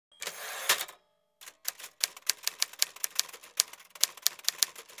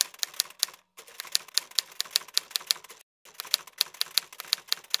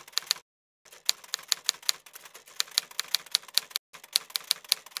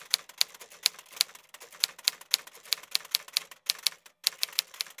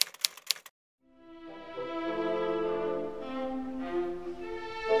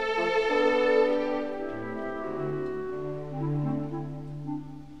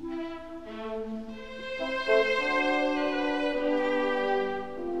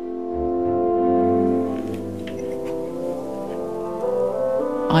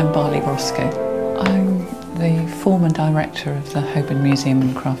I'm Barley Roscoe. I'm the former director of the Holbourne Museum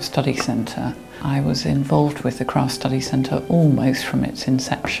and Craft Study Centre. I was involved with the Craft Study Centre almost from its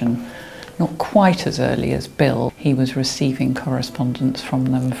inception. Not quite as early as Bill. He was receiving correspondence from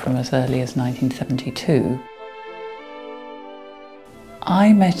them from as early as 1972.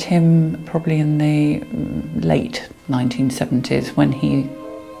 I met him probably in the late 1970s when he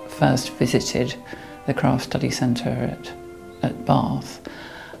first visited the Craft Study Centre at Bath.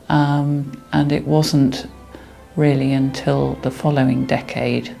 And it wasn't really until the following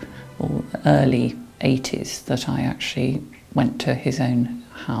decade, or early 80s, that I actually went to his own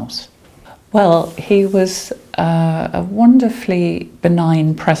house. Well, he was a wonderfully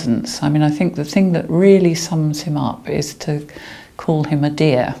benign presence. I mean, I think the thing that really sums him up is to call him a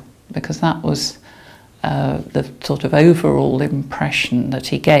dear, because that was the sort of overall impression that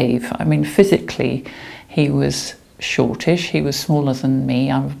he gave. I mean, physically, he was shortish. He was smaller than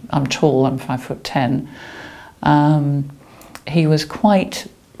me. I'm tall. I'm 5'10". He was quite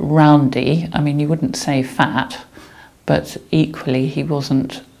roundy. I mean, you wouldn't say fat, but equally he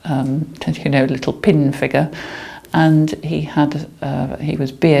wasn't, you know, a little pin figure. And he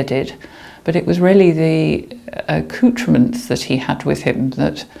was bearded, but it was really the accoutrements that he had with him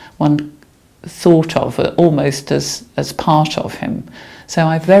that one thought of almost as part of him. So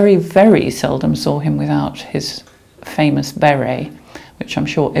I very, very seldom saw him without his famous beret, which I'm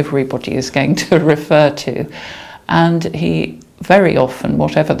sure everybody is going to refer to. And he very often,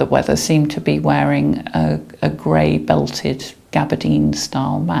 whatever the weather, seemed to be wearing a grey belted gabardine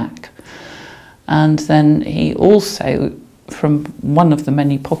style mac. And then he also, from one of the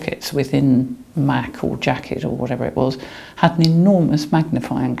many pockets within mac or jacket or whatever it was, had an enormous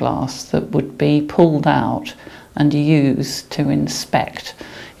magnifying glass that would be pulled out and used to inspect.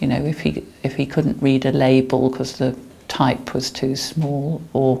 You know, if he couldn't read a label because the type was too small,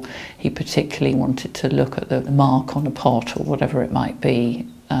 or he particularly wanted to look at the mark on a pot or whatever it might be,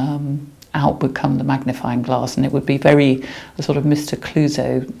 out would come the magnifying glass, and it would be a sort of Mr.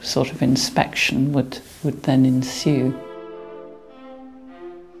 Clouseau sort of inspection would then ensue.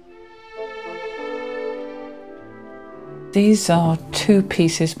 These are two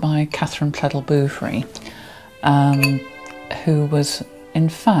pieces by Catherine Pledel-Bouverie, who was in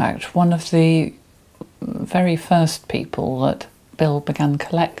fact one of the very first people that Bill began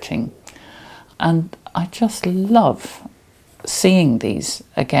collecting. And I just love seeing these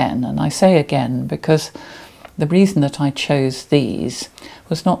again, and I say again because the reason that I chose these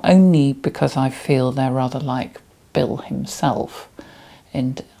was not only because I feel they're rather like Bill himself,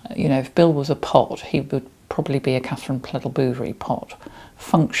 and you know, if Bill was a pot, he would probably be a Catherine Pledel-Bouverie pot,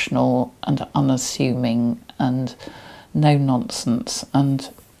 functional and unassuming and no nonsense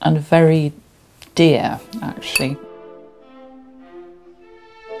and very dear, actually.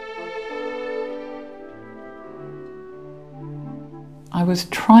 I was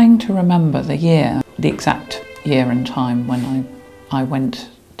trying to remember the year, the exact year and time when I went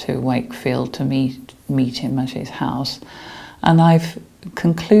to Wakefield to meet him at his house, and I've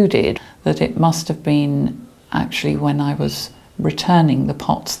concluded that it must have been actually when I was returning the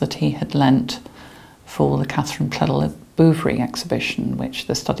pots that he had lent for the Catherine Pledel-Bouverie exhibition, which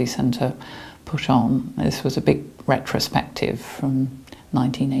the Study Centre put on. This was a big retrospective from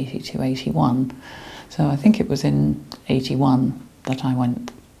 1980 to 81. So I think it was in 81 that I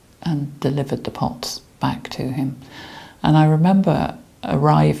went and delivered the pots back to him. And I remember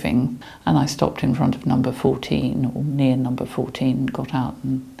arriving, and I stopped in front of number 14, or near number 14, got out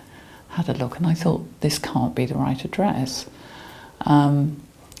and had a look, and I thought, this can't be the right address.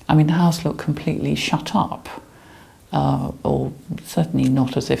 I mean, the house looked completely shut up, or certainly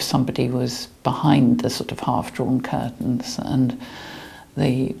not as if somebody was behind the sort of half-drawn curtains and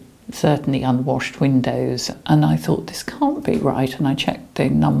the certainly unwashed windows. And I thought, this can't be right, and I checked the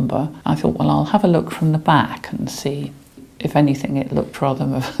number. I thought, well, I'll have a look from the back and see. If anything, it looked rather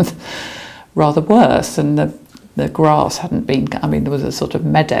worse, and the grass hadn't been, I mean, there was a sort of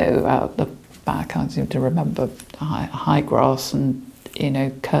meadow out the back. I seem to remember high grass and, you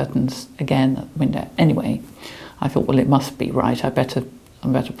know, curtains again at the window. Anyway, I thought, well, it must be right. I better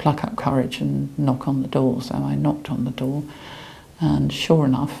pluck up courage and knock on the door. So I knocked on the door, and sure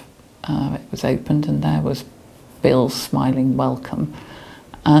enough, it was opened, and there was Bill smiling welcome.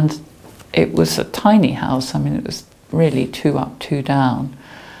 And it was a tiny house. I mean, it was really 2 up, 2 down.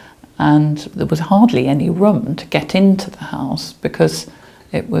 And there was hardly any room to get into the house because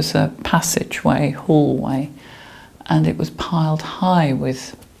it was a passageway, hallway, and it was piled high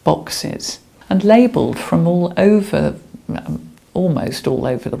with boxes and labelled from all over, almost all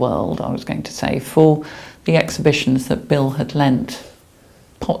over the world, I was going to say, for the exhibitions that Bill had lent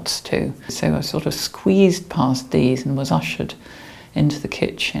pots to. So I sort of squeezed past these and was ushered into the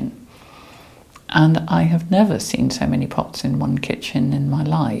kitchen. And I have never seen so many pots in one kitchen in my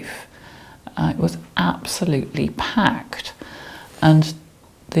life. It was absolutely packed. And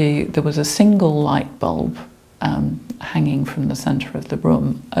there was a single light bulb hanging from the centre of the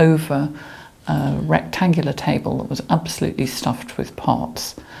room over a rectangular table that was absolutely stuffed with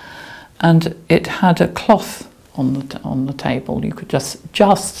pots. And it had a cloth on the table. You could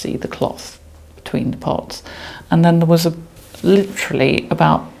just see the cloth between the pots. And then there was literally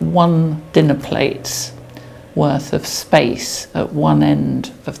about 1 dinner plate's worth of space at one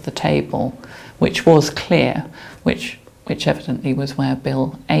end of the table, which was clear, which evidently was where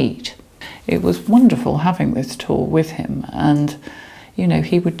Bill ate. It was wonderful having this tour with him, and you know,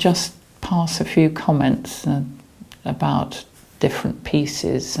 he would just pass a few comments about different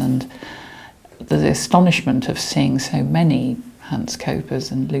pieces, and the astonishment of seeing so many Hans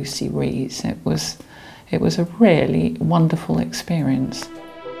Copers and Lucy Rees. It was a really wonderful experience.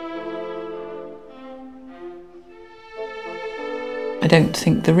 I don't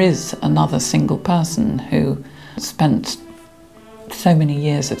think there is another single person who spent so many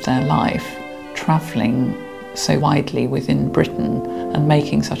years of their life travelling so widely within Britain and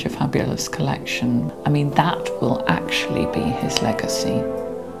making such a fabulous collection. I mean, that will actually be his legacy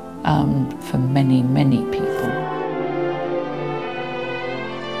for many, many people.